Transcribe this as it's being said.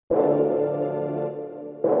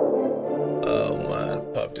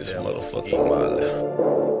up this motherfucking Molly.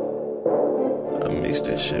 I mixed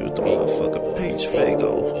that shit with the motherfucking peach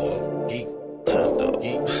Fago. Geek turned up.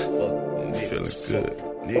 Geek feeling good.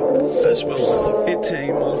 Nigga, touch me for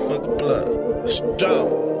 15 motherfucking blood. Strong.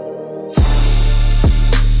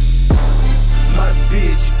 My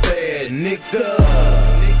bitch bad, nigga.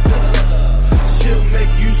 She'll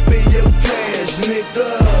make you spend your cash, nigga.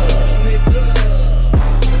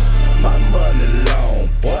 My money long,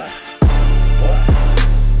 boy.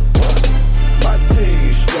 My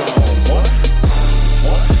team strong, boy.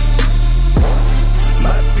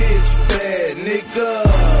 My bitch bad, nigga.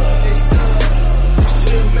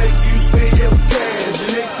 She'll make you spend your cash,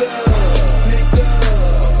 nigga.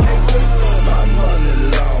 My money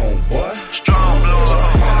long, boy. Strong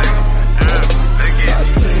blood, my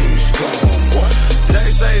team strong, boy. They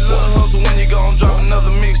say love hustle when you gon' drop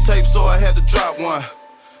another mixtape, so I had to drop one.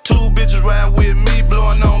 Two bitches riding with me,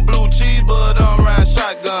 blowing on blue cheese, but I'm riding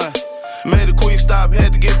shotgun. Made a quick stop,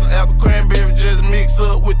 had to get some apple cranberry, just mix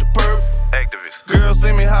up with the perp. Activist. Girl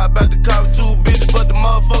see me hot about the cop, two bitches, but the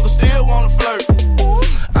motherfucker still wanna flirt.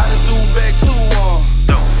 I just threw back 2-1.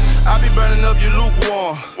 I be burning up your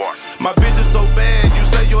lukewarm. My bitch is so bad, you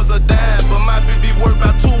say yours a dime, but my bitch be worth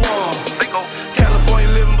about 2-1. California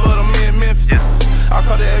living, but I'm in Memphis. I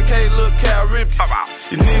call the AK, look, Cal Ripken.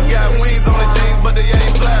 You niggas got wings on their jeans, but they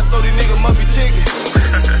ain't fly, so these niggas must be chicken.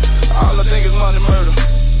 All I think is money, murder.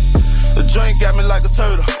 The drink got me like a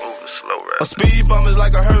turtle. A speed bump is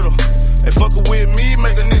like a hurdle. And fuckin' with me,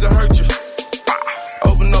 make a nigga hurt you.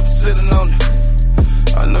 Open up and sitting on it.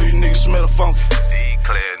 I know you niggas smell the funky.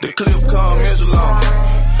 The clip come inch long,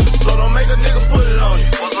 so don't make a nigga put it on you.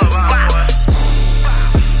 What's up, boy?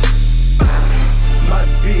 My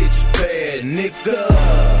bitch bad, nigga.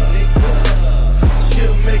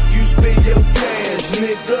 She'll make you spend your cash,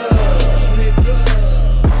 nigga.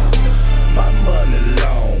 My money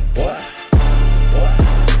long, boy.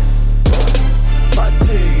 My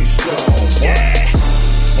team strong, boy.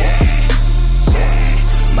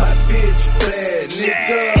 My bitch bad,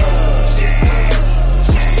 nigga.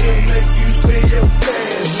 She'll make you spend your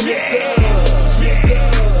cash, nigga.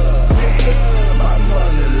 My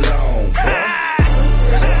money long, boy.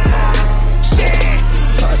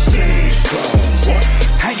 My team strong, boy.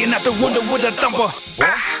 Hanging out the window with a thumper.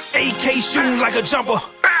 AK shooting like a jumper.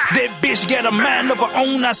 That bitch got a mind of her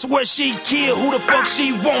own. I swear she kill who the fuck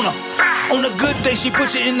she wanna. On a good day, she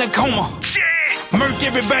put you in the coma. Murk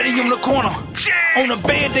everybody on the corner. On a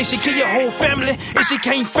bad day, she kill your whole family. If she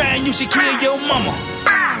can't find you, she kill your mama.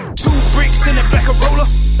 2 bricks in the back of roller.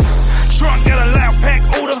 Trunk got a loud pack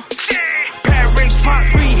odor. Pyrex pot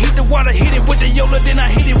 3, heat the water, hit it with the Yola, then I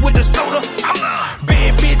hit it with the soda.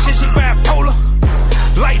 Bad bitch and she bipolar.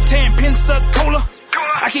 Light tan, Pensacola.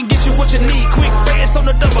 I can get you what you need, quick, fast on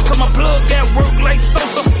the double, cause my plug got work like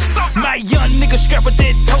Sosa. My young nigga scrap with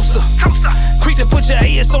that toaster. Quick to put your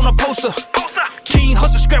ass on a poster. King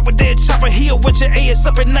hustle scrap with that chopper. He'll wet your ass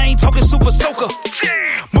up and I ain't talking super soaker.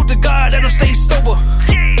 Move to God, let him stay sober.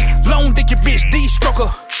 Long dick your bitch,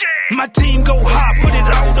 D-stroker. My team go high, put it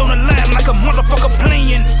out on the line like a motherfucker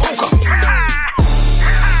playing poker.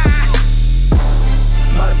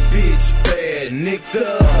 My bitch bad, nigga.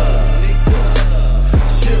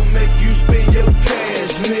 She'll make you spend your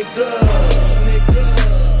cash, nigga.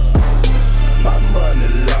 My money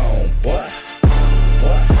long, boy.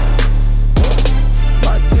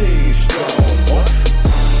 My team strong, boy.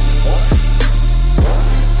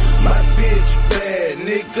 My bitch bad,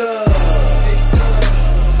 nigga.